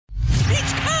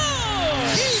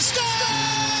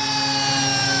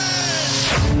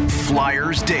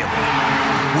Flyers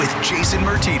Daily with Jason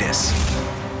Martinez.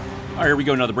 All right, here we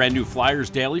go. Another brand new Flyers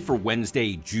Daily for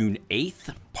Wednesday, June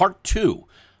 8th. Part 2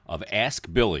 of Ask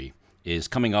Billy is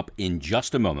coming up in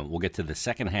just a moment. We'll get to the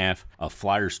second half of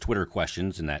Flyers Twitter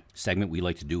questions in that segment we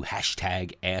like to do,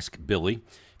 hashtag Ask Billy.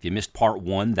 If you missed part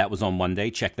 1, that was on Monday.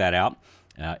 Check that out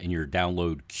in your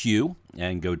download queue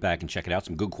and go back and check it out.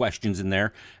 Some good questions in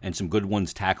there and some good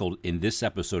ones tackled in this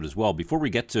episode as well. Before we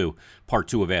get to part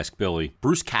 2 of Ask Billy,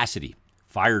 Bruce Cassidy,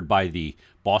 fired by the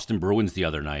Boston Bruins the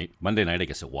other night, Monday night I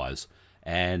guess it was,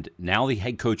 and now the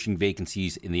head coaching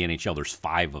vacancies in the NHL, there's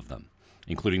 5 of them,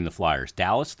 including the Flyers.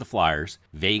 Dallas, the Flyers,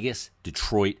 Vegas,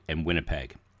 Detroit, and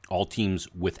Winnipeg. All teams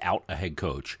without a head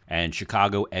coach. And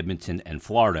Chicago, Edmonton, and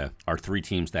Florida are 3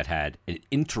 teams that had an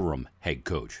interim head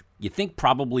coach. You think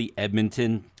probably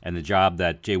Edmonton and the job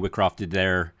that Jay Whitcroft did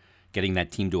there, getting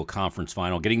that team to a conference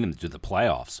final, getting them to the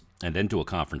playoffs, and then to a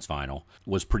conference final,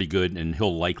 was pretty good, and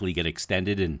he'll likely get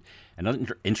extended. And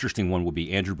another interesting one will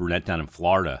be Andrew Brunette down in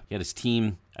Florida. He had his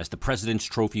team as the President's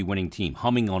Trophy winning team,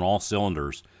 humming on all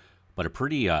cylinders, but a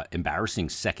pretty embarrassing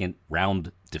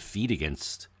second-round defeat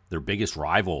against their biggest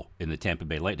rival in the Tampa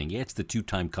Bay Lightning. Yeah, it's the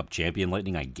 2-time Cup champion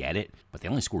Lightning, I get it, but they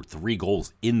only scored 3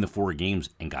 goals in the 4 games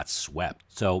and got swept.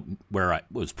 So where it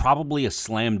was probably a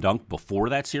slam dunk before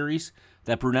that series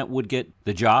that Brunette would get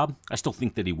the job, I still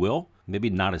think that he will. Maybe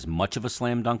not as much of a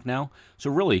slam dunk now. So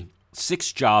really,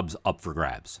 6 jobs up for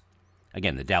grabs.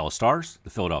 Again, the Dallas Stars, the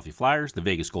Philadelphia Flyers, the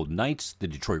Vegas Golden Knights, the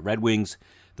Detroit Red Wings,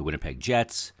 the Winnipeg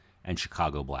Jets, and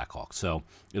Chicago Blackhawks. So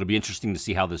it'll be interesting to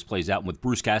see how this plays out. And with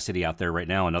Bruce Cassidy out there right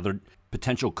now, another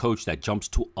potential coach that jumps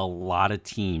to a lot of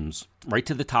teams right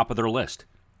to the top of their list.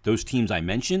 Those teams I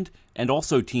mentioned, and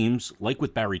also teams like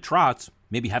with Barry Trotz,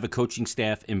 maybe have a coaching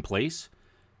staff in place,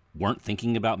 weren't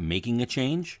thinking about making a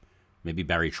change. Maybe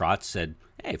Barry Trotz said,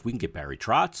 hey, if we can get Barry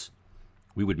Trotz,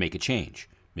 we would make a change.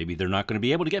 Maybe they're not going to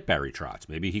be able to get Barry Trotz.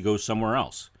 Maybe he goes somewhere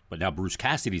else. But now Bruce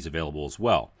Cassidy's available as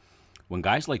well. When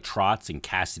guys like Trotz and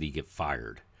Cassidy get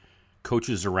fired,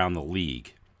 coaches around the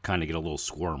league kind of get a little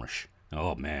squirmish.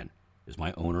 Oh, man, is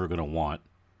my owner going to want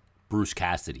Bruce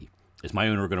Cassidy? Is my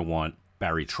owner going to want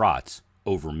Barry Trotz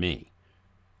over me?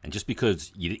 And just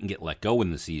because you didn't get let go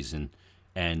in the season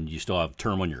and you still have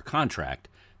term on your contract,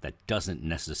 that doesn't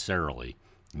necessarily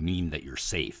mean that you're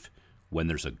safe when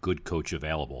there's a good coach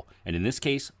available. And in this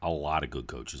case, a lot of good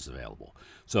coaches available.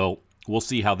 So we'll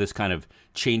see how this kind of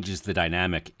changes the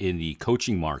dynamic in the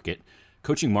coaching market.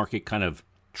 Coaching market kind of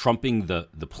trumping the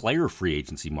player free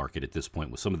agency market at this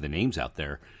point with some of the names out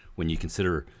there when you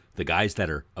consider the guys that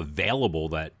are available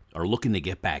that are looking to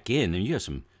get back in. And you have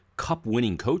some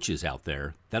cup-winning coaches out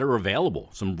there that are available,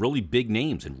 some really big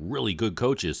names and really good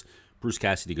coaches. Bruce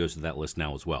Cassidy goes to that list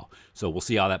now as well. So we'll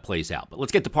see how that plays out. But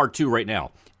let's get to part 2 right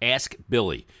now. Ask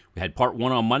Billy. We had part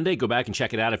 1 on Monday. Go back and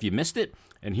check it out if you missed it.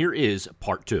 And here is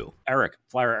part 2.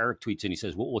 Flyer Eric tweets in. He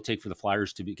says, what will it take for the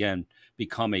Flyers to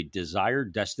become a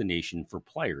desired destination for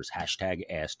players? Hashtag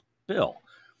Ask Bill.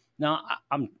 Now,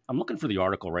 I'm looking for the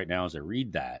article right now as I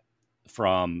read that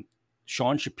from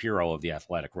Sean Shapiro of The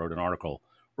Athletic. Wrote an article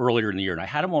earlier in the year. And I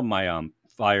had him on my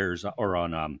Flyers or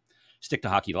on Stick to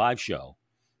Hockey Live show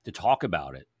to talk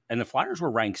about it. And the Flyers were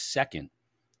ranked second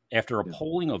after a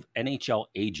polling of NHL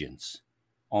agents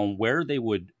on where they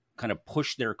would kind of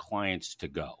push their clients to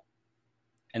go.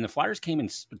 And the Flyers came in,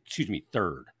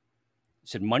 third. It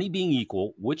said, money being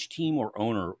equal, which team or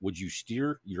owner would you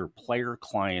steer your player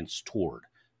clients toward?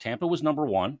 Tampa was number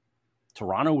 1,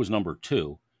 Toronto was number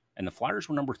 2, and the Flyers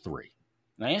were number 3.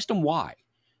 And I asked him why.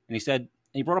 And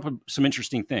he brought up some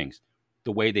interesting things.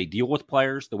 The way they deal with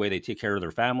players, the way they take care of their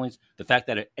families, the fact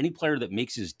that any player that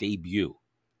makes his debut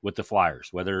with the Flyers,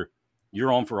 whether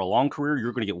you're on for a long career,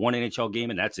 you're going to get 1 NHL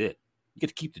game and that's it. You get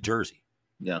to keep the jersey.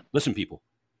 Yeah. Listen, people,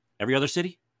 every other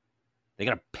city, they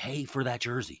got to pay for that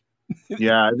jersey.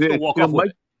 Yeah.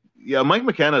 Mike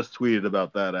McKenna's tweeted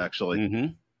about that actually.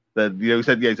 Mm-hmm. That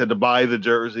he said to buy the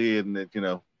jersey and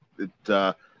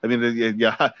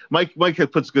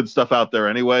Mike puts good stuff out there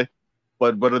anyway,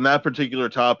 but on that particular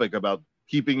topic about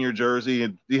keeping your jersey,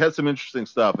 and he has some interesting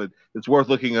stuff. It's worth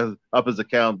looking up his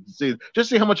account to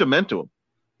see how much it meant to him,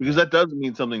 because that does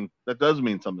mean something. That does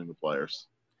mean something to players.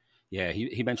 Yeah,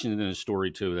 he mentioned in his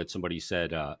story too that somebody said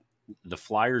the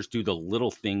Flyers do the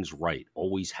little things right,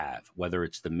 always have, whether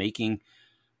it's making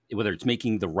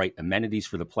the right amenities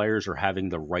for the players or having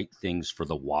the right things for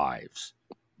the wives.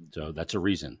 So that's a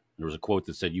reason. There was a quote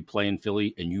that said, you play in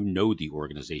Philly and you know the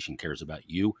organization cares about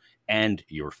you and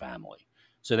your family.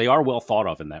 So they are well thought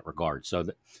of in that regard. So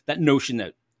that notion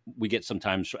that we get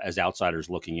sometimes as outsiders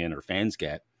looking in, or fans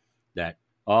get, that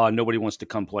nobody wants to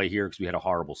come play here because we had a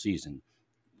horrible season.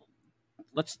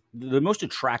 the most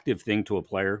attractive thing to a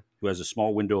player who has a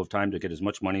small window of time to get as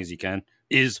much money as he can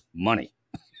is money.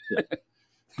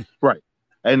 Right.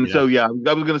 And Yeah. so,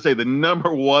 I was going to say the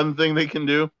number one thing they can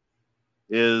do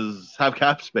is have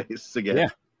cap space again. Yeah.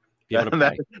 Be able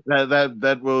to pay.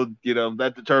 That will,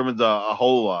 that determines a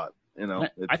whole lot.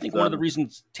 I think one of the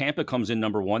reasons Tampa comes in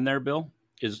number one there, Bill,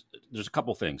 is there's a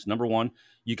couple things. Number one,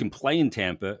 you can play in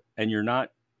Tampa and you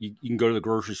can go to the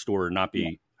grocery store and not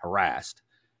be harassed,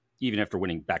 even after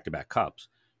winning back-to-back cups.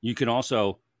 You can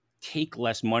also take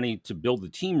less money to build the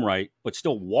team right, but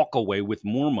still walk away with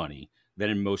more money than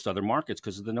in most other markets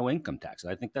because of the no income tax.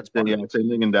 I think that's same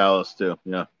thing in Dallas too.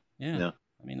 Yeah. I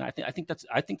mean, I think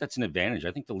that's an advantage.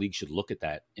 I think the league should look at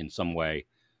that in some way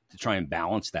to try and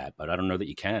balance that, but I don't know that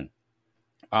you can.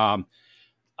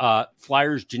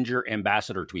 Flyers Ginger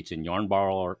Ambassador tweets in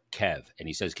Yarnballer Kev, and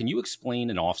he says, "Can you explain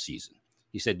an off season?"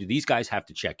 He said, "Do these guys have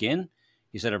to check in?"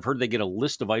 He said, "I've heard they get a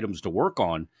list of items to work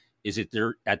on. Is it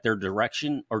at their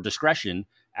direction or discretion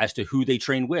as to who they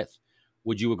train with?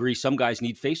 Would you agree some guys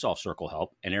need face-off circle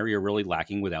help, an area really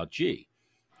lacking without G?"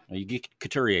 Now, you get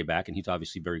Couturier back, and he's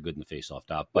obviously very good in the face-off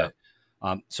top. But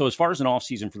so as far as an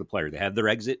offseason for the player, they have their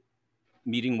exit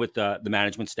meeting with the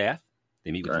management staff.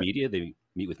 They meet with the media. They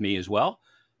meet with me as well.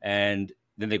 And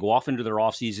then they go off into their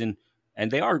offseason,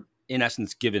 and they are, in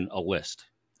essence, given a list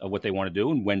of what they want to do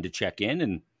and when to check in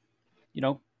and,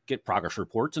 get progress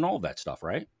reports and all of that stuff,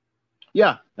 right?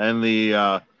 Yeah. And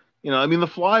the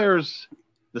Flyers,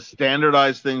 the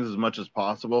standardized things as much as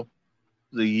possible.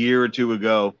 A year or two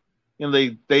ago,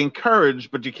 they encourage,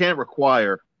 but you can't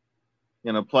require,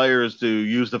 players to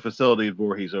use the facility at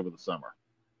Voorhees over the summer.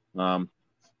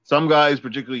 Some guys,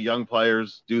 particularly young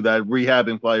players, do that.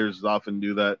 Rehabbing players often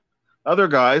do that. Other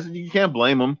guys, you can't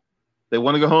blame them. They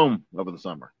want to go home over the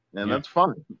summer, and that's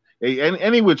fine.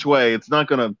 Any which way, it's not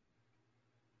going to,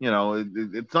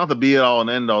 it's not the be-all and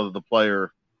end-all that the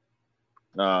player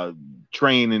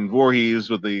train in Voorhees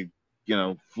with the,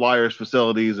 Flyers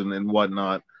facilities and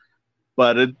whatnot.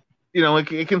 But it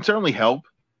can certainly help.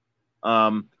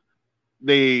 A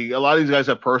lot of these guys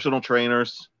have personal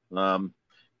trainers.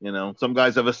 Some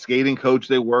guys have a skating coach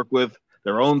they work with,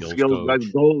 their own skills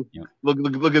guys.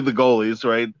 Look at the goalies,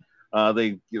 right?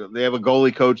 They have a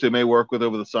goalie coach they may work with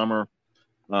over the summer.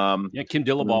 Kim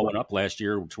Dillabaugh went up last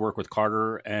year to work with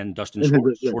Carter and Dustin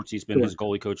Schwartz. Schwartzy's been his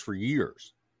goalie coach for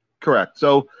years. Correct.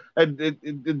 So that's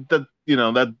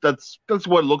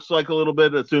what it looks like a little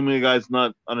bit, assuming a guy's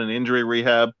not on an injury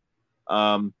rehab.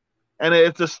 And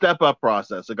it's a step-up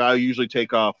process. A guy will usually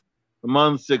take off a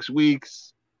month, 6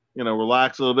 weeks,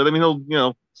 relax a little bit. I mean,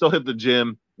 he'll still hit the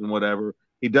gym and whatever.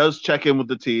 He does check in with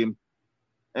the team.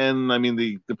 And, I mean,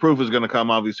 the proof is going to come,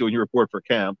 obviously, when you report for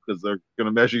camp because they're going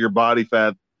to measure your body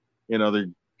fat.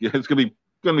 It's going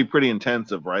to be pretty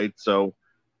intensive, right? So,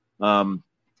 but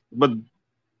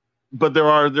there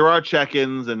are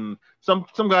check-ins, and some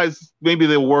guys, maybe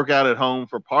they'll work out at home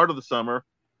for part of the summer,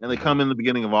 and they come in the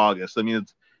beginning of August. I mean,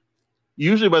 it's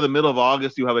usually by the middle of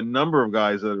August, you have a number of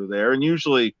guys that are there, and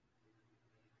usually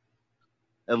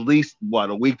at least,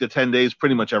 a week to 10 days,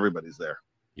 pretty much everybody's there.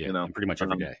 Yeah, pretty much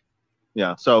every day.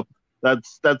 Yeah, so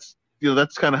that's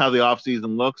kind of how the off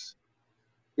season looks.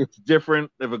 It's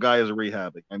different if a guy is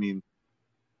rehabbing. I mean,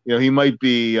 he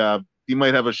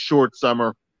might have a short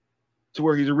summer to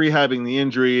where he's rehabbing the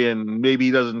injury, and maybe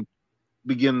he doesn't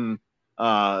begin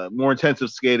more intensive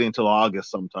skating until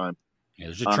August sometime. Yeah,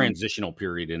 there's a transitional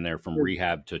period in there from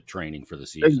rehab to training for the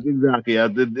season. Exactly. Yeah,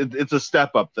 it's a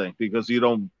step up thing because you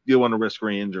don't want to risk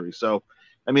re-injury. So,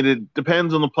 I mean, it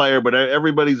depends on the player, but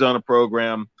everybody's on a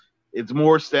program. It's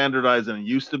more standardized than it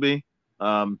used to be.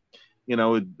 It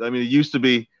used to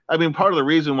be. I mean, part of the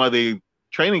reason why the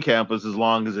training camp is as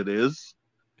long as it is,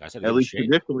 at least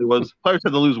traditionally, was players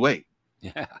had to lose weight.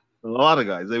 Yeah, a lot of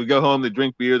guys, they would go home, they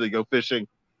drink beer, they go fishing.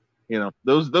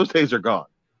 Those days are gone.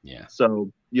 Yeah.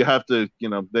 So you have to,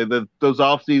 those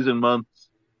off-season months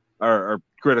are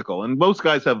critical, and most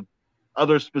guys have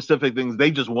other specific things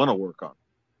they just want to work on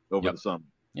over the summer.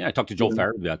 Yeah, I talked to Joel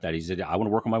Farabee about that. He said, "I want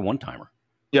to work on my one-timer.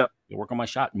 Yeah, I work on my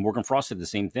shot." And Morgan Frost said the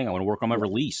same thing. I want to work on my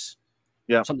release.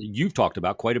 Yeah, something you've talked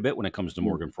about quite a bit when it comes to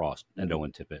Morgan Frost and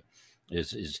Owen Tippett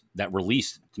is that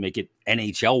release to make it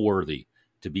NHL worthy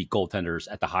to beat goaltenders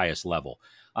at the highest level.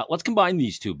 Let's combine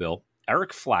these two, Bill.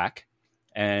 Eric Flack,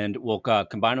 and we'll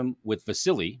combine them with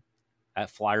Vasily at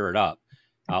Flyer It Up.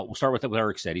 We'll start with what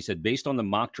Eric said. He said, based on the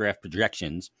mock draft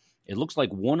projections, it looks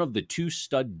like one of the two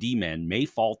stud D-men may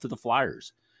fall to the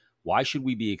Flyers. Why should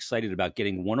we be excited about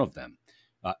getting one of them?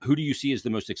 Who do you see as the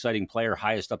most exciting player,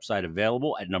 highest upside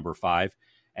available at number 5?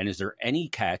 And is there any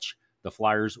catch the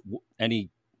Flyers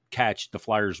catch the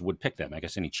Flyers would pick them. I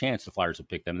guess any chance the Flyers would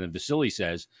pick them. And then Vasily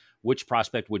says, which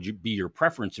prospect would be your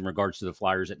preference in regards to the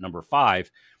Flyers at number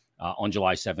 5 on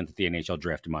July 7th at the NHL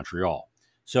draft in Montreal?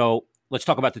 So let's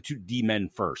talk about the 2 D-men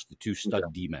first, the 2 stud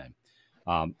D-men.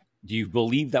 Do you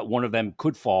believe that one of them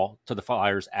could fall to the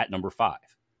Flyers at number 5?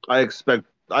 I expect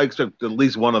at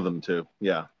least one of them to.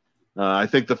 Yeah. I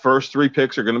think the first 3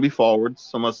 picks are going to be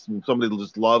forwards, unless somebody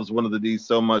just loves one of the Ds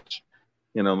so much,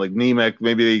 like Nemec.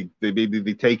 Maybe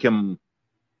they take him,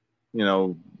 in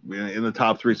the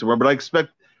top 3 somewhere. But I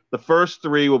expect the first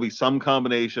 3 will be some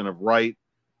combination of Wright,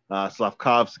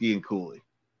 Slavkovsky, and Cooley.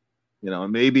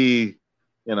 And maybe.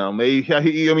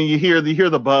 You hear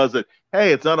the buzz that,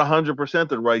 hey, it's not 100%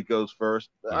 that Wright goes first.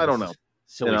 Yeah, I don't know.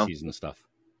 Silly season stuff.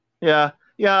 Yeah.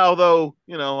 Although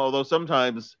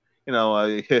sometimes,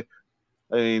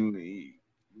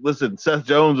 listen, Seth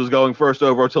Jones was going first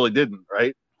over until he didn't,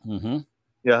 right? Mm-hmm.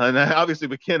 Yeah, and obviously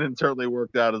McKinnon certainly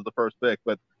worked out as the first pick,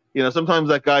 but sometimes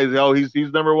that guy, he's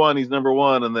number one,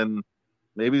 and then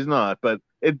maybe he's not. But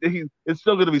it's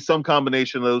still going to be some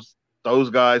combination of those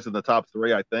guys in the top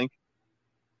 3, I think.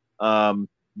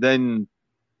 Then,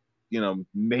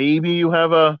 maybe you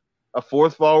have a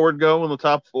 4th forward go in the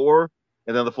top 4,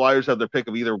 and then the Flyers have their pick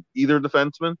of either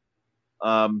defenseman.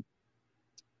 I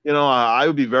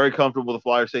would be very comfortable with the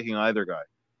Flyers taking either guy.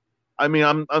 I mean,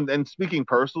 I'm and speaking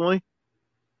personally,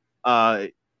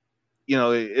 if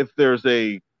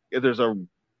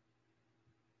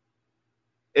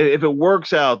it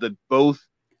works out that both,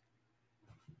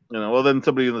 well, then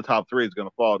somebody in the top 3 is going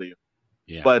to fall to you.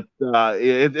 Yeah. But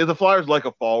if the Flyers like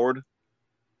a forward,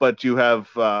 but you have,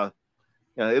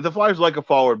 if the Flyers like a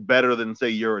forward better than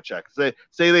say Juracek,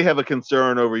 say they have a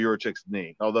concern over Juracek's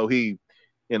knee, although he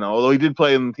did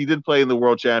play in the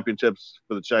World Championships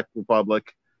for the Czech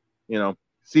Republic,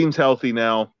 seems healthy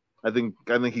now. I think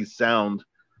he's sound.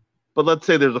 But let's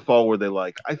say there's a forward they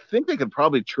like. I think they could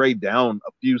probably trade down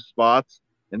a few spots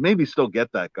and maybe still get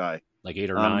that guy. Like 8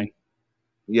 or 9.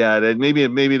 Yeah, maybe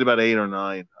at about 8 or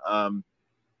 9.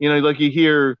 Like you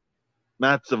hear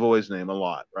Matt Savoy's name a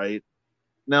lot, right?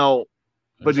 Now,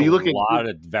 There's a lot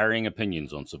of varying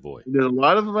opinions on Savoy. There's a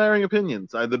lot of varying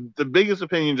opinions. The biggest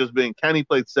opinion just being, can he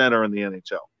play center in the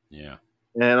NHL? Yeah.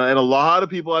 And a lot of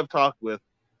people I've talked with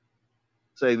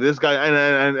say this guy,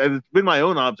 and it's been my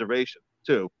own observation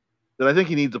too, that I think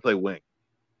he needs to play wing.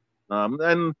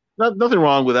 And nothing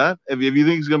wrong with that. If you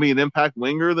think he's going to be an impact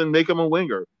winger, then make him a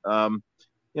winger.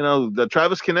 The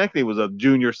Travis Konechny was a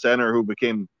junior center who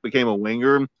became a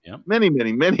winger. Yep.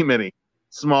 Many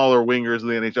smaller wingers in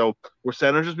the NHL were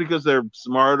centers just because they're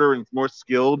smarter and more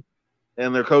skilled,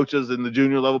 and their coaches in the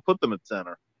junior level put them at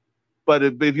center. But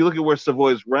if you look at where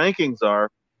Savoy's rankings are,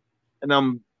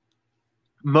 and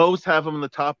most have him in the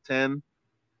top 10.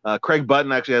 Craig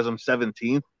Button actually has him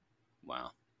 17th.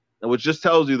 Wow. Which just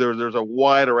tells you there's a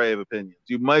wide array of opinions.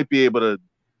 You might be able to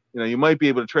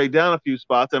trade down a few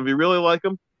spots, and if you really like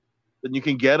him, then you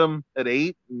can get him at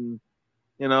 8, and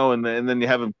then you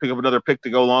have him pick up another pick to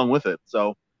go along with it.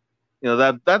 So,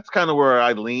 that's kind of where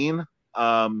I lean.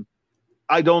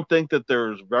 I don't think that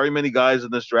there's very many guys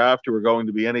in this draft who are going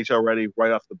to be NHL ready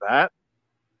right off the bat.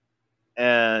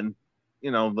 And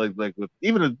like with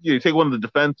even you take one of the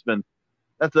defensemen,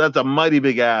 that's a mighty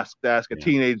big ask to ask a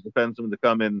teenage defenseman to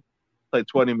come in, play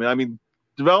 20 minutes. I mean,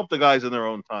 develop the guys in their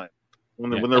own time. When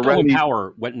they're ready. Owen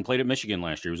Power went and played at Michigan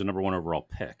last year. He was the number 1 overall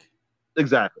pick.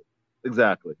 Exactly.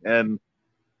 And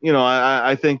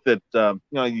I think that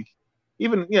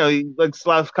like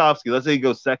Slavkovsky, let's say he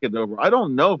goes second over. I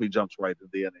don't know if he jumps right to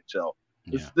the NHL.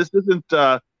 Yeah. This isn't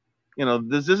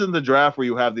this isn't the draft where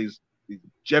you have these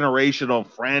generational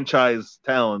franchise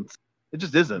talents. It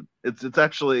just isn't. It's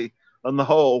actually on the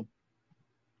whole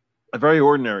a very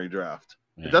ordinary draft.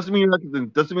 Yeah. It doesn't mean they're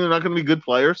not going to be good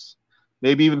players,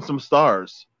 maybe even some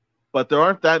stars, but there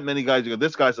aren't that many guys who go,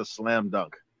 this guy's a slam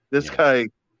dunk. This guy,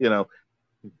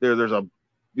 there's going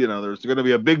to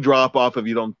be a big drop off if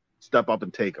you don't step up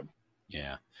and take him.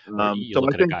 Yeah. You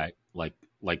look at a guy like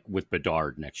with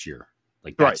Bedard next year.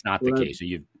 Like that's not the case. So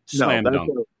you slam dunk.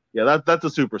 That's a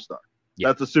superstar. Yeah.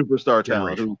 That's a superstar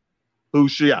talent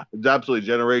who's absolutely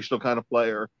generational kind of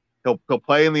player. He'll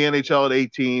play in the NHL at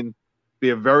 18, be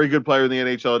a very good player in the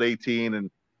NHL at 18,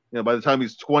 and by the time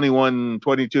he's 21,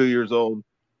 22 years old,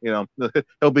 he'll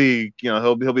be a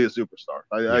superstar.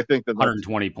 I think that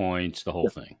 120 points, the whole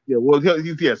thing. Yeah, well,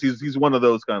 he's one of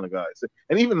those kind of guys.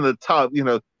 And even the top,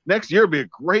 next year would be a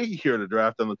great year to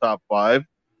draft in the top 5.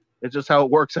 It's just how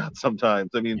it works out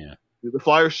sometimes. I mean, the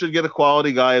Flyers should get a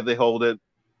quality guy if they hold it.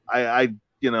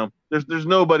 There's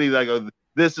nobody that goes,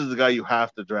 this is the guy you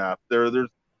have to draft. There's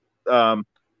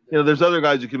other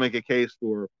guys you can make a case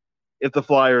for, if the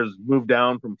Flyers move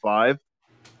down from 5,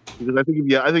 because I think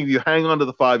if you hang on to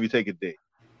the 5, you take a D.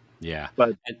 Yeah,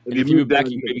 but and if you move back,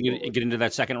 you can maybe get into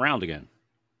that second round again.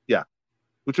 Yeah,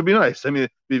 which would be nice. I mean,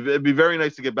 it'd be very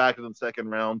nice to get back into the second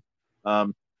round.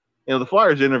 The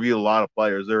Flyers interview a lot of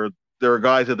players. There are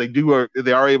guys that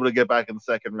they are able to get back in the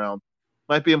second round.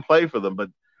 Might be in play for them, but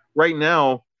right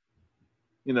now,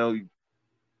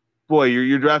 boy,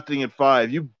 you're drafting at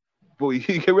 5. You really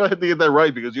have to get that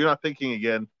right, because you're not thinking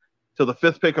again till the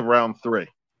 5th pick of round 3.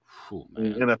 Ooh,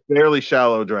 in a fairly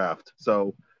shallow draft.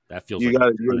 So that feels you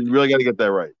really got to get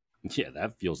that right. Yeah,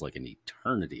 that feels like an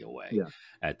eternity away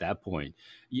at that point.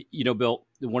 Bill,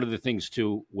 one of the things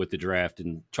too with the draft,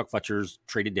 and Chuck Fletcher's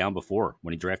traded down before.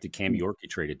 When he drafted Cam York, he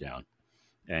traded down,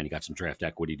 and he got some draft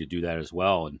equity to do that as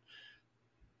well. And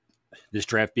this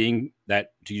draft being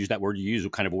that, to use that word you use,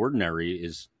 kind of ordinary,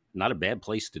 is not a bad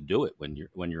place to do it when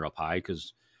you're up high,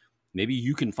 because maybe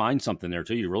you can find something there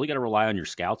too. You really got to rely on your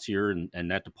scouts here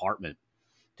and that department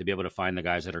to be able to find the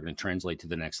guys that are going to translate to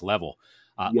the next level.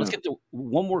 Let's get to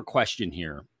one more question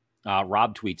here.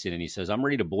 Rob tweets in and he says, I'm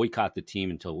ready to boycott the team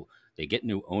until they get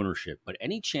new ownership, but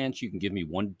any chance you can give me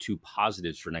 1 to 2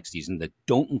 positives for next season that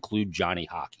don't include Johnny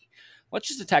Hockey? Let's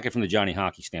just attack it from the Johnny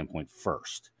Hockey standpoint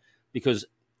first, because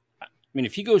I mean,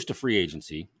 if he goes to free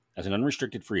agency as an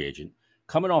unrestricted free agent,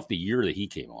 coming off the year that he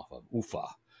came off of,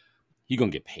 he's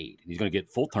going to get paid. He's going to get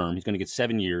full term. He's going to get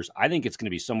 7 years. I think it's going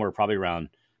to be somewhere probably around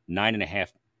 9.5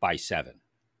 by 7.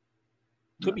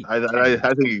 Could be. I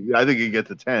think he gets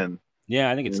to 10. Yeah,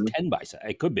 I think it's 10 by 7.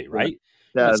 It could be, right?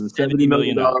 Yeah, the $70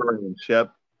 million range.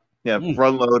 Yep. Yeah,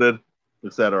 front loaded,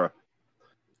 etc.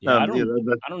 Yeah, I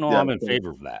don't know. I'm in favor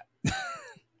of that.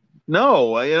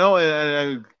 No,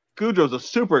 and Goudreau's a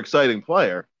super exciting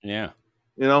player. Yeah.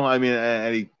 I mean,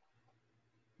 and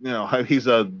he's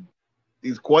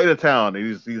quite a talent.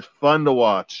 He's fun to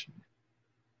watch.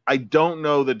 I don't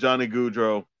know that Johnny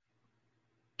Gaudreau,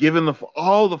 given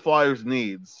all the Flyers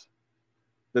needs,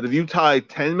 that if you tie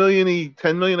 $10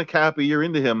 million a cap a year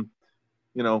into him,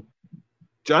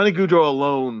 Johnny Gaudreau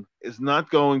alone is not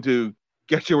going to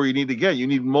get you where you need to get. You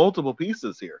need multiple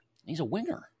pieces here. He's a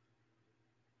winger.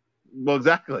 Well,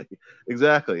 exactly,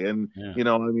 and I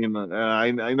mean,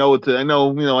 I know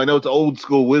it's old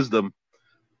school wisdom,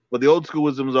 but the old school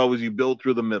wisdom is always you build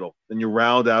through the middle and you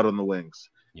round out on the wings.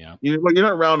 Yeah, you're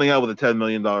not rounding out with a $10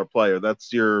 million player.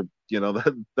 That's your,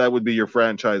 that would be your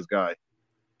franchise guy.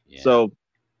 Yeah. So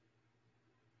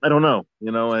I don't know,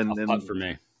 and tough for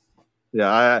me.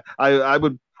 Yeah, I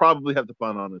would probably have to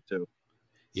punt on it too.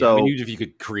 Yeah, so, I mean, even if you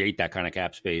could create that kind of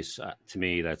cap space, to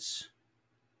me, that's.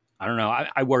 I don't know.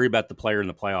 I worry about the player in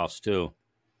the playoffs too.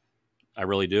 I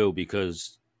really do,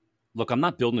 because, look, I'm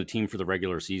not building a team for the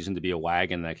regular season to be a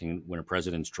wagon that can win a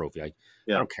President's Trophy. I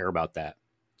don't care about that.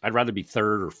 I'd rather be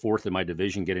 3rd or 4th in my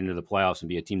division, get into the playoffs, and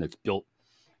be a team that's built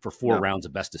for 4 rounds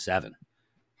of best of 7.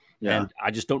 Yeah. And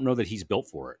I just don't know that he's built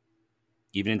for it,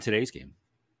 even in today's game.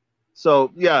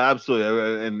 So, yeah,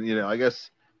 absolutely. And, I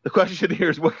guess the question here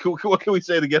is what can we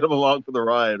say to get him along for the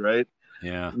ride, right?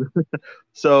 Yeah.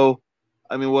 So,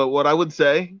 I mean, what I would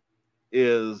say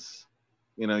is,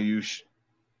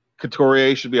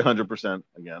 Couturier should be 100%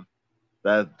 again.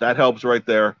 That helps right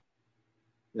there.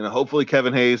 Hopefully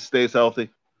Kevin Hayes stays healthy.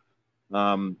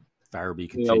 Farabee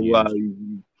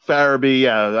continues. Farabee,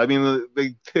 yeah. I mean,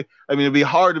 it'd be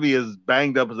hard to be as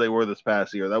banged up as they were this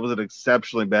past year. That was an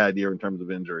exceptionally bad year in terms of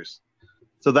injuries.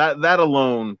 So that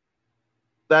alone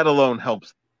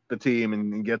helps the team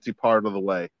and gets you part of the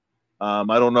way.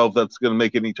 I don't know if that's going to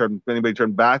make anybody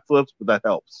turn backflips, but that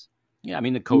helps. Yeah, I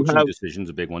mean, the coaching decision's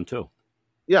a big one too.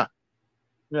 Yeah.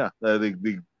 Get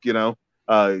the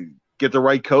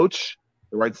right coach,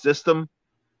 the right system,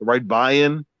 the right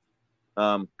buy-in.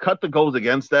 Cut the goals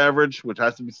against average, which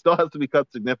still has to be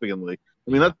cut significantly.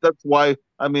 I mean, that's why.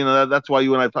 I mean, that's why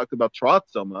you and I talked about Trotz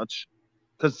so much,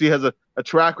 because he has a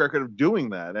track record of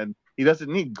doing that, and he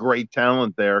doesn't need great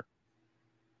talent there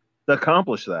to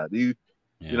accomplish that.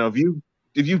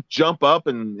 If you jump up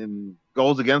in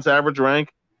goals against average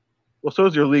rank, well, so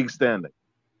is your league standing.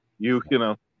 You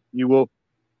will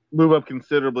move up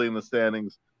considerably in the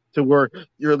standings to where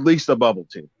you're at least a bubble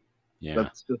team. Yeah,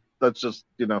 that's just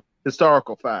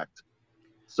historical fact.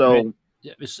 So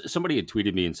somebody had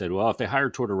tweeted me and said, "Well, if they hire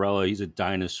Tortorella, he's a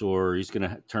dinosaur. He's going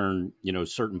to turn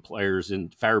certain players in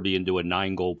Farabee into a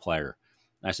 9-goal player."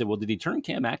 And I said, "Well, did he turn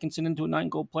Cam Atkinson into a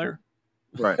 9-goal player?"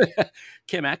 Right.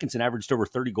 Cam Atkinson averaged over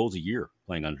 30 goals a year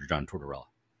playing under John Tortorella.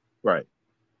 Right.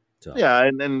 So. Yeah,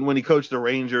 and when he coached the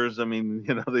Rangers, I mean,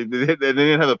 they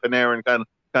didn't have a Panarin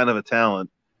kind of a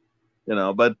talent,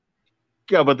 but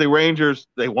the Rangers,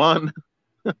 they won.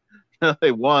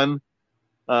 They won.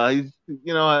 He's,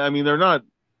 I mean, they're not.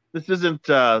 This isn't,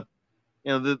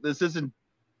 this isn't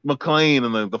McLean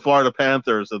and the Florida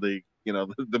Panthers of the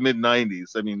mid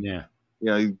 '90s. I mean,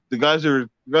 the guys who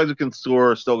can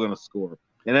score are still going to score,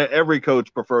 and every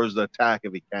coach prefers to attack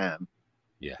if he can.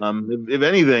 Yeah. If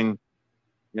anything,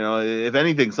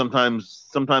 sometimes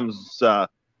Tortorella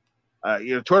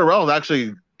is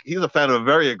actually, he's a fan of a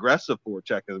very aggressive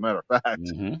forecheck, as a matter of fact.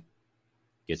 Mm-hmm.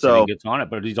 Gets on it,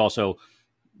 but he's also,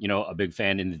 a big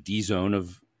fan in the D zone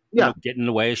of getting in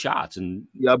the way of shots and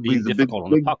being difficult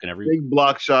on the puck and every big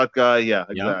block shot guy. Yeah,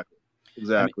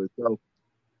 exactly. So,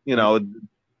 I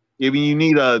mean,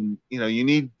 you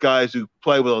need guys who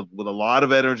play with a lot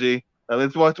of energy. I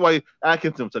mean, that's why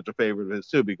Atkinson's such a favorite of his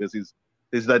too, because he's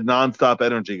that nonstop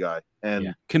energy guy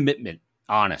and commitment,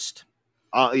 honest.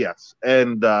 Yes,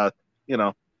 and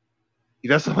he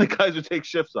doesn't like guys who take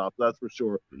shifts off. That's for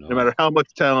sure. No matter how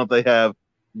much talent they have,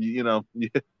 you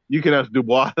can ask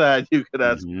Dubois that. You can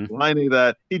ask Laine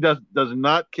that. He does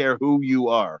not care who you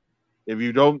are. If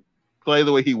you don't play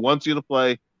the way he wants you to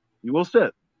play, you will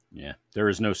sit. Yeah, there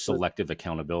is no selective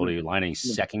accountability.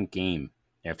 Laine's second game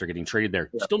after getting traded there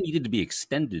still needed to be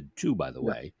extended too, by the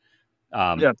way.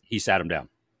 He sat him down.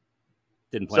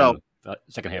 Didn't play in the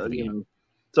second half of the game.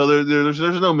 So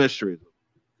there's no mystery.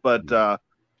 But so,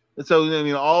 I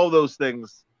mean, all those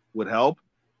things would help.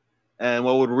 And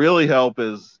what would really help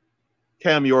is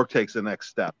Cam York takes the next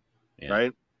step,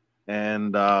 right?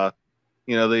 And, and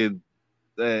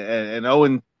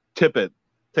Owen Tippett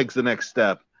takes the next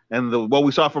step. And what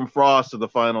we saw from Frost in the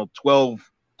final 12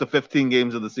 to 15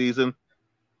 games of the season,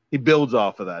 he builds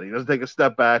off of that. He doesn't take a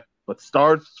step back, but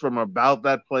starts from about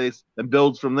that place and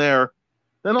builds from there.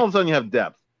 Then all of a sudden you have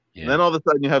depth. Yeah. And then all of a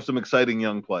sudden you have some exciting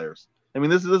young players. I mean,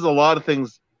 there's a lot of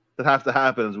things that have to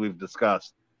happen, as we've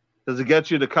discussed. Does it get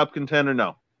you to cup contender?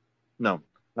 No.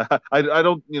 I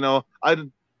don't.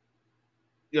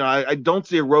 I don't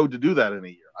see a road to do that in a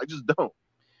year. I just don't.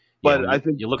 But I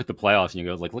think you look at the playoffs and you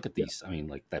go, like, look at these. I mean,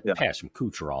 like that pass from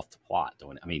Kucherov to Plot.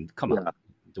 I mean, come on.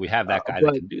 Do we have that guy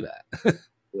that can do that?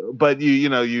 But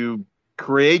you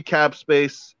create cap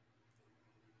space.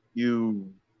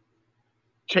 You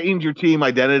change your team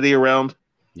identity around.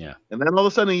 Yeah. And then all of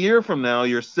a sudden, a year from now,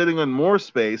 you're sitting on more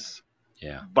space.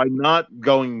 Yeah. By not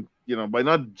jumping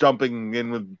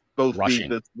in with both feet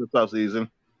this offseason.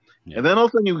 Yeah. And then all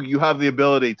of a sudden you have the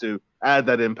ability to add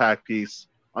that impact piece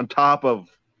on top of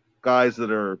guys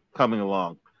that are coming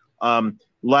along.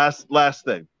 Last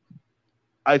thing.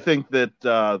 I think that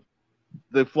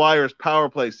the Flyers power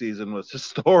play season was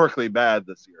historically bad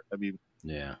this year. I mean,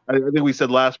 I think we said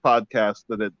last podcast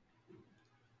that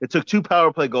it took 2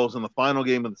 power play goals in the final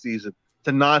game of the season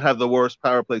to not have the worst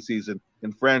power play season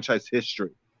in franchise history.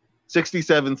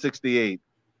 67-68.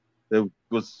 It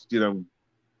was,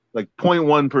 like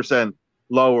 0.1%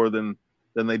 lower than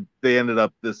they ended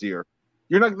up this year.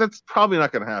 That's probably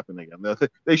not going to happen again.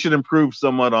 They should improve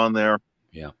somewhat on there.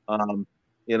 Yeah.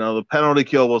 The penalty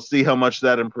kill, we'll see how much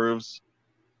that improves.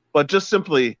 But just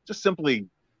simply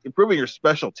improving your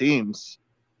special teams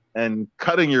and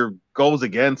cutting your goals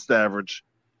against average,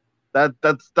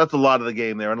 that's a lot of the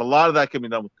game there, and a lot of that can be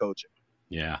done with coaching.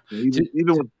 Yeah.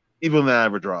 Even with the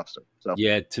average roster. So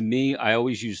to me, I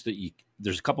always use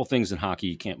there's a couple things in hockey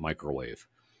you can't microwave.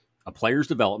 A player's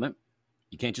development.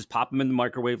 You can't just pop them in the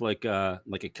microwave like a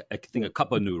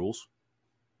cup of noodles,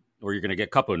 or you're going to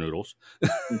get cup of noodles.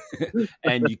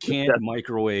 And you can't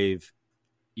microwave,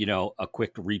 a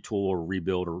quick retool or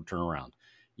rebuild or turnaround.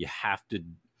 You have to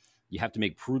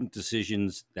make prudent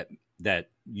decisions that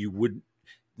you would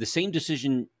the same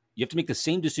decision. You have to make the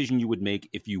same decision you would make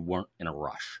if you weren't in a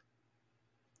rush.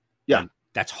 Yeah, and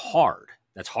that's hard.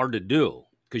 That's hard to do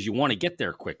because you want to get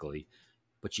there quickly.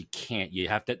 But you can't. You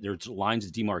have to. There's lines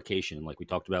of demarcation, like we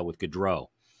talked about with Gaudreau.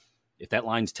 If that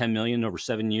line's $10 million over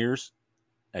 7 years,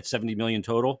 that's $70 million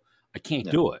total. I can't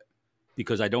do it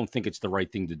because I don't think it's the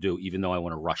right thing to do, even though I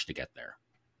want to rush to get there.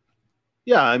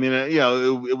 Yeah, I mean,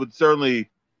 it would certainly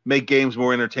make games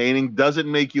more entertaining. Does it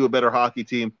make you a better hockey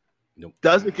team? Nope.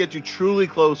 Does it get you truly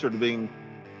closer to being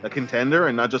a contender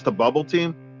and not just a bubble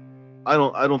team? I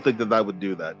don't think that would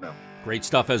do that. No. Great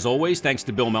stuff as always. Thanks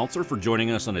to Bill Meltzer for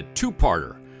joining us on a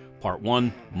 2-parter. Part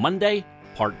 1 Monday,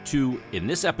 Part 2 in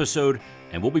this episode,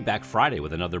 and we'll be back Friday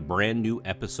with another brand new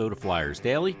episode of Flyers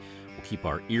Daily. We'll keep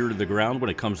our ear to the ground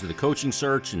when it comes to the coaching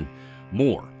search and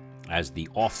more as the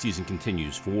offseason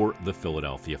continues for the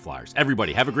Philadelphia Flyers.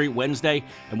 Everybody, have a great Wednesday,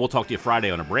 and we'll talk to you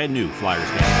Friday on a brand new Flyers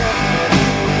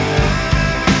Daily.